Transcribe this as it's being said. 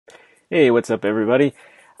Hey, what's up, everybody?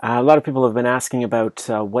 A lot of people have been asking about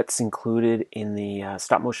what's included in the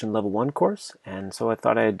stop motion level 1 course, and so I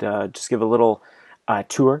thought I'd just give a little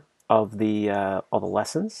tour of the all the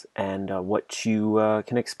lessons and what you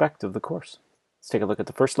can expect of the course. Let's take a look at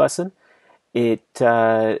the first lesson. It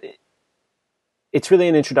it's really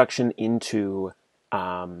an introduction into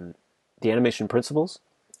the animation principles.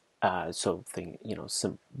 Some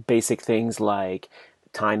basic things like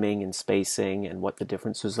timing and spacing and what the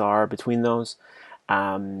differences are between those.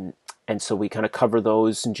 Um, and so we kind of cover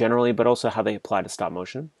those generally, but also how they apply to stop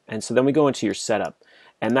motion. And so then we go into your setup,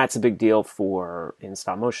 and that's a big deal for in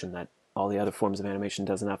stop motion that all the other forms of animation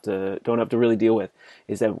don't have to really deal with,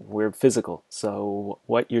 is that we're physical. So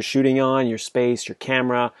what you're shooting on, your space, your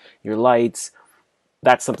camera, your lights,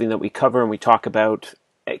 that's something that we cover and we talk about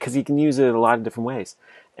because you can use it in a lot of different ways,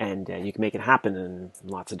 and you can make it happen in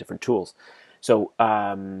lots of different tools. So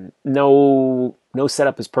no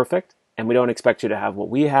setup is perfect, and we don't expect you to have what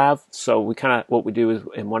we have. So we kind of what we do is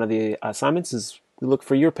in one of the assignments is we look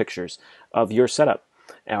for your pictures of your setup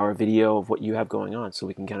or a video of what you have going on, so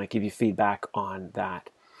we can kind of give you feedback on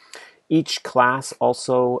that. Each class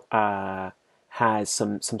also has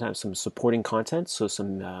sometimes some supporting content, so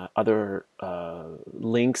some other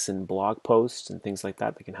links and blog posts and things like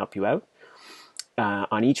that can help you out.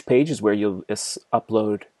 On each page is where you'll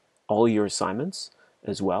upload all your assignments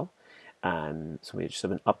as well. So we just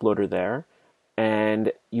have an uploader there,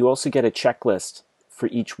 and you also get a checklist for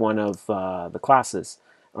each one of the classes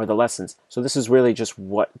or the lessons. So this is really just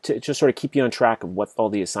to just sort of keep you on track of what all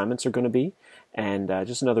the assignments are going to be, and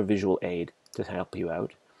just another visual aid to help you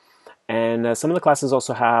out. And some of the classes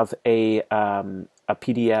also have a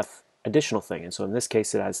PDF additional thing, and so in this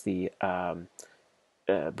case it has the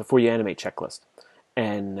before you animate checklist.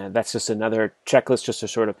 And that's just another checklist just to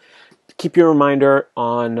sort of keep your reminder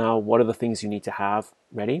on what are the things you need to have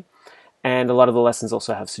ready. And a lot of the lessons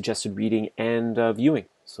also have suggested reading and viewing.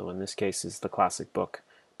 So in this case is the classic book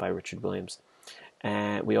by Richard Williams.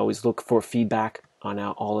 And we always look for feedback on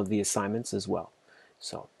all of the assignments as well.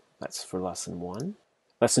 So that's for lesson 1.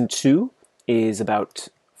 Lesson 2 is about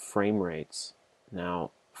frame rates.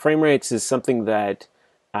 Now, frame rates is something that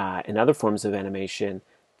in other forms of animation,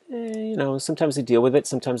 sometimes they deal with it,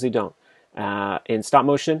 sometimes they don't. In stop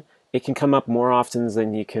motion, it can come up more often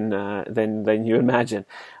than you can than you imagine,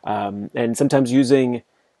 and sometimes using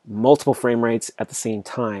multiple frame rates at the same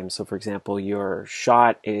time. So, for example, your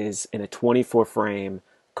shot is in a 24 frame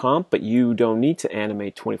comp, but you don't need to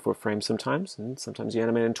animate 24 frames sometimes, and sometimes you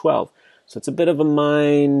animate in 12. So it's a bit of a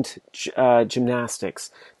mind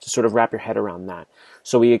gymnastics to sort of wrap your head around that.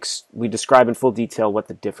 So we describe in full detail what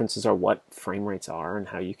the differences are, what frame rates are, and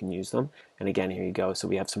how you can use them. And again, here you go. So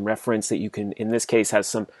we have some reference that you can, in this case, has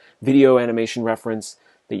some video animation reference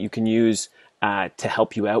that you can use to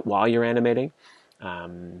help you out while you're animating.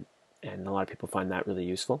 And a lot of people find that really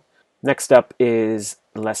useful. Next up is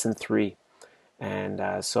lesson 3.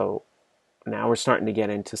 And so now we're starting to get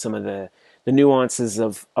into some of the nuances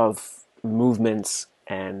of movements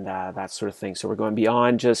and that sort of thing. So we're going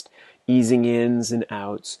beyond just easing ins and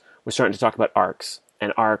outs. We're starting to talk about arcs,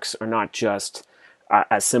 and arcs are not just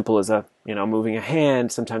as simple as moving a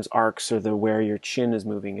hand. Sometimes arcs are where your chin is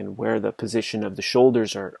moving and where the position of the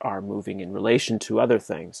shoulders are moving in relation to other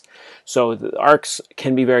things. So the arcs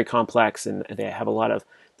can be very complex, and they're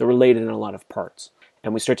related in a lot of parts.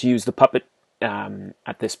 And we start to use the puppet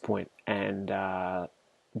at this point, and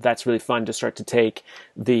that's really fun to start to take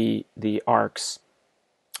the arcs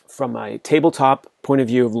from a tabletop point of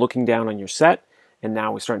view of looking down on your set, and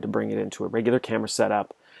now we're starting to bring it into a regular camera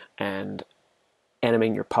setup and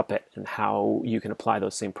animating your puppet and how you can apply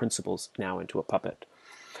those same principles now into a puppet.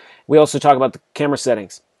 We also talk about the camera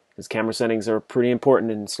settings, because camera settings are pretty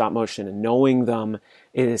important in stop motion, and knowing them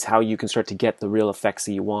is how you can start to get the real effects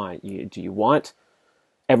that you want. Do you want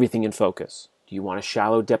everything in focus? Do you want a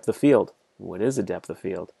shallow depth of field? What is a depth of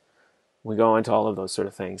field? We go into all of those sort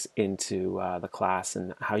of things into the class,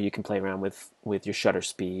 and how you can play around with your shutter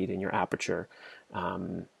speed and your aperture,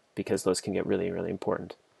 because those can get really, really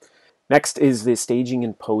important. Next is the staging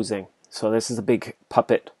and posing. So this is a big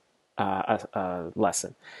puppet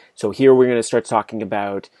lesson. So here we're going to start talking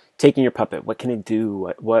about taking your puppet. What can it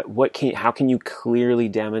do? How can you clearly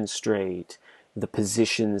demonstrate the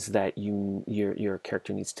positions that your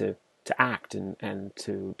character needs to act and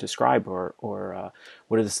to describe, or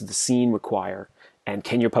what does the scene require, and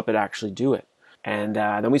can your puppet actually do it? And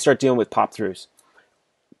then we start dealing with pop-throughs.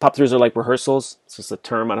 Pop-throughs are like rehearsals. It's just a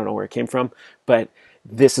term, I don't know where it came from, but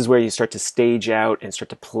this is where you start to stage out and start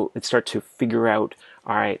to figure out,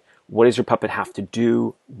 all right, what does your puppet have to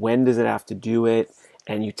do? When does it have to do it?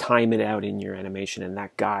 and you time it out in your animation, and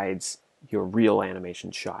that guides your real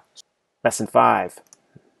animation shot. Lesson 5.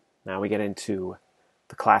 Now we get into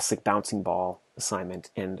the classic bouncing ball assignment,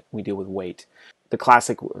 and we deal with weight. The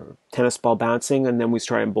classic tennis ball bouncing, and then we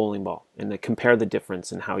try in bowling ball, and compare the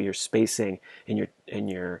difference in how you're spacing in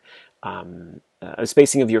your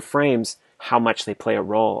spacing of your frames, how much they play a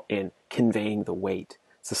role in conveying the weight.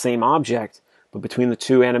 It's the same object, but between the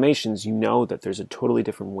two animations, you know that there's a totally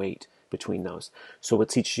different weight between those. So we'll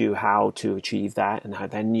teach you how to achieve that, and how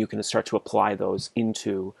then you can start to apply those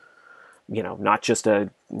into, not just a,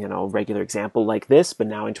 regular example like this, but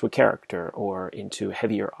now into a character or into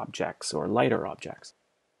heavier objects or lighter objects.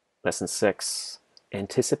 Lesson 6,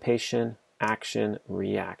 anticipation, action,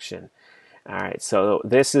 reaction. All right, so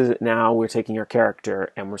this is, now we're taking our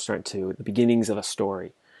character and we're starting to the beginnings of a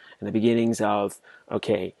story, and the beginnings of,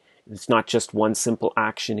 okay, it's not just one simple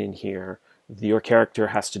action in here. Your character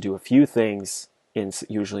has to do a few things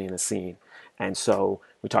usually in a scene. And so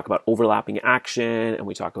we talk about overlapping action, and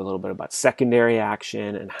we talk a little bit about secondary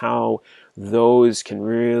action and how those can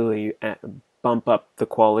really bump up the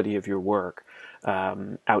quality of your work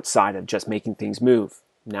outside of just making things move.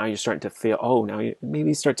 Now you're starting to feel, now you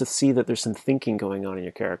maybe start to see that there's some thinking going on in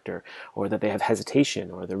your character, or that they have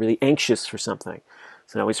hesitation, or they're really anxious for something.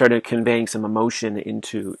 So now we started conveying some emotion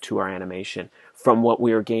into our animation from what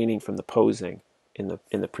we were gaining from the posing in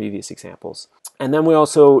the previous examples. And then we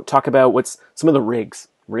also talk about what's some of the rigs.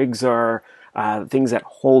 Rigs are things that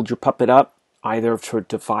hold your puppet up, either to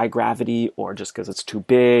defy gravity, or just because it's too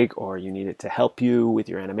big, or you need it to help you with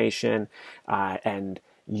your animation. And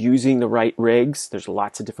using the right rigs, there's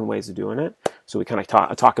lots of different ways of doing it. So we kind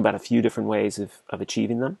of talk about a few different ways of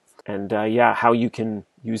achieving them. And how you can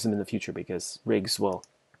use them in the future, because rigs will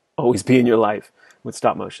always be in your life with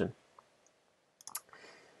stop motion.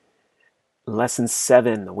 Lesson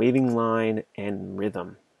 7, the waving line and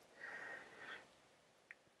rhythm.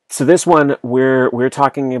 So this one, we're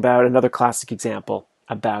talking about another classic example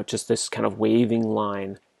about just this kind of waving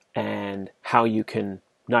line, and how you can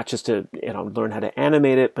not just to learn how to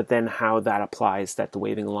animate it, but then how that applies, that the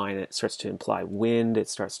waving line, it starts to imply wind, it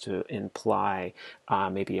starts to imply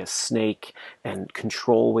maybe a snake, and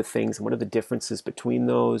control with things, and what are the differences between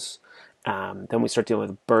those. Then we start dealing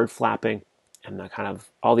with bird flapping, and the kind of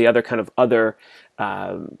all the other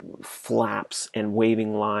flaps and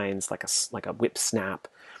waving lines, like a whip snap.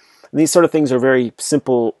 And these sort of things are very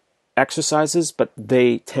simple exercises, but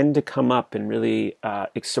they tend to come up in really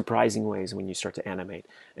surprising ways when you start to animate.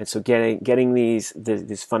 And so getting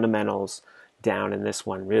these fundamentals down in this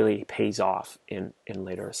one really pays off in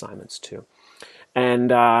later assignments too.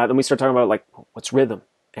 And then we start talking about, like, what's rhythm,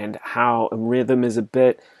 and how rhythm is a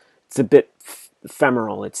bit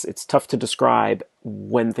ephemeral. It's tough to describe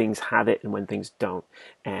when things have it and when things don't.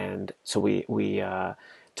 And so we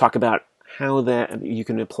talk about how that you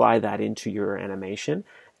can apply that into your animation.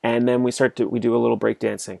 And then we do a little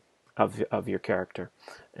breakdancing of your character,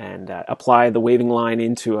 and apply the waving line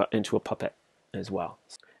into a puppet as well.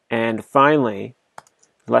 And finally,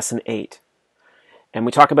 lesson 8. And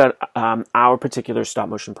we talk about our particular stop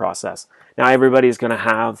motion process. Now, everybody's going to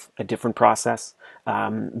have a different process.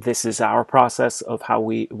 This is our process of how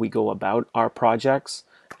we go about our projects.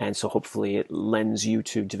 And so hopefully it lends you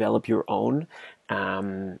to develop your own.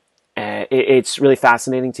 It's really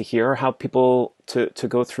fascinating to hear how people to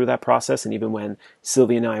go through that process. And even when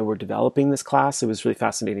Sylvia and I were developing this class, it was really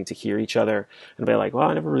fascinating to hear each other and be like, well,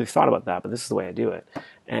 I never really thought about that, but this is the way I do it.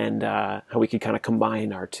 And how we could kind of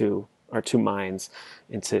combine our two minds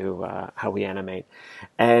into how we animate.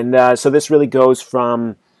 And so this really goes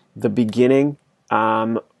from the beginning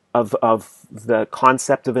of the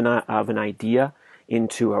concept of an idea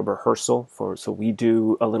into a rehearsal so we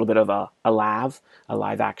do a little bit of a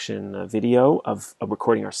live action video of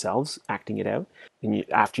recording ourselves acting it out. And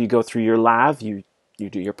after you go through your lav, you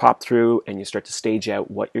do your pop through, and you start to stage out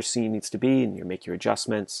what your scene needs to be, and you make your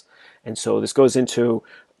adjustments. And so this goes into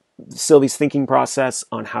Sylvie's thinking process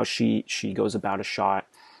on how she goes about a shot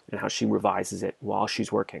and how she revises it while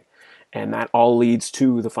she's working. And that all leads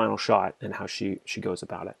to the final shot and how she goes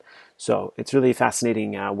about it. So it's really a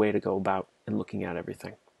fascinating way to go about and looking at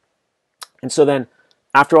everything. And so then,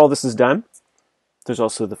 after all this is done, there's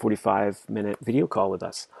also the 45-minute video call with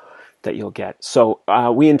us that you'll get. So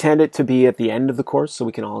we intend it to be at the end of the course, so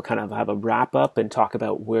we can all kind of have a wrap up and talk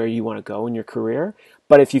about where you want to go in your career.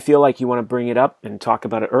 But if you feel like you want to bring it up and talk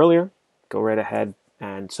about it earlier, go right ahead.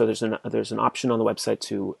 And so there's an option on the website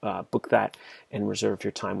to book that and reserve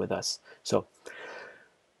your time with us. So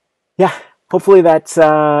yeah, hopefully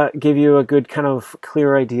that gave you a good kind of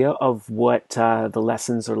clear idea of what the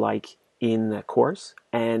lessons are like in the course.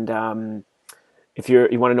 And If you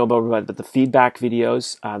want to know about the feedback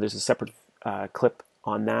videos, there's a separate clip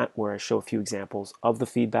on that where I show a few examples of the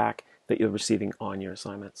feedback that you're receiving on your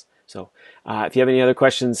assignments. So if you have any other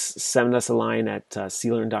questions, send us a line at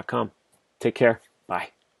clearn.com. Take care. Bye.